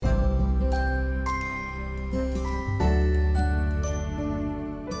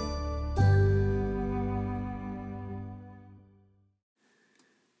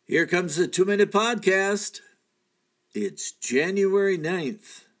Here comes the 2-Minute Podcast. It's January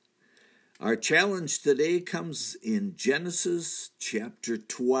 9th. Our challenge today comes in Genesis chapter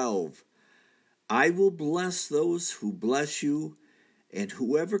 12. I will bless those who bless you, and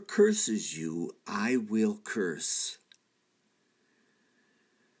whoever curses you, I will curse.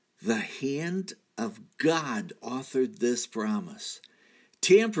 The hand of God authored this promise.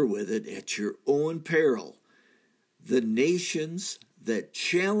 Tamper with it at your own peril. The nations that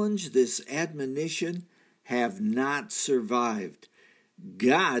challenge this admonition have not survived.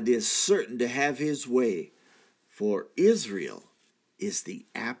 God is certain to have his way, for Israel is the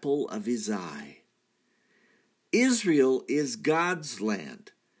apple of his eye. Israel is God's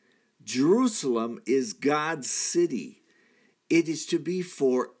land. Jerusalem is God's city. It is to be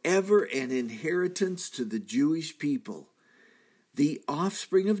forever an inheritance to the Jewish people. The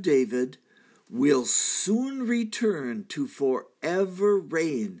offspring of David will soon return to forever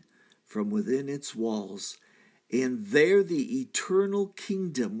reign from within its walls, and there the eternal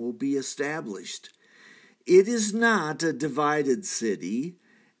kingdom will be established. It is not a divided city,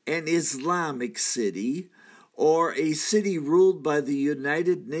 an Islamic city, or a city ruled by the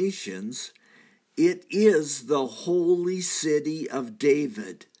United Nations. It is the holy city of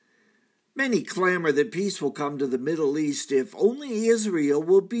David. Many clamor that peace will come to the Middle East if only Israel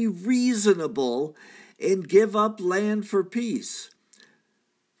will be reasonable and give up land for peace.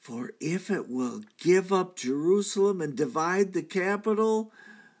 For if it will give up Jerusalem and divide the capital,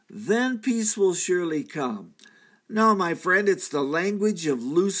 then peace will surely come. No, my friend, it's the language of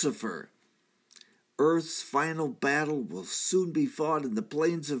Lucifer. Earth's final battle will soon be fought in the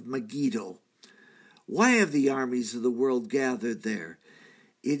plains of Megiddo. Why have the armies of the world gathered there?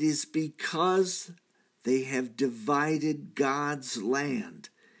 It is because they have divided God's land.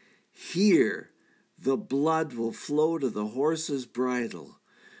 Here, the blood will flow to the horse's bridle.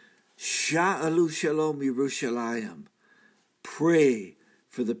 Sha'alu shalom Yerushalayim. Pray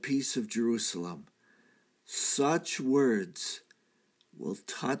for the peace of Jerusalem. Such words will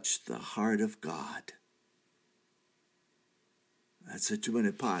touch the heart of God. That's a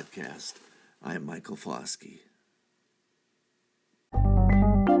 2-Minute Podcast. I am Michael Foskey.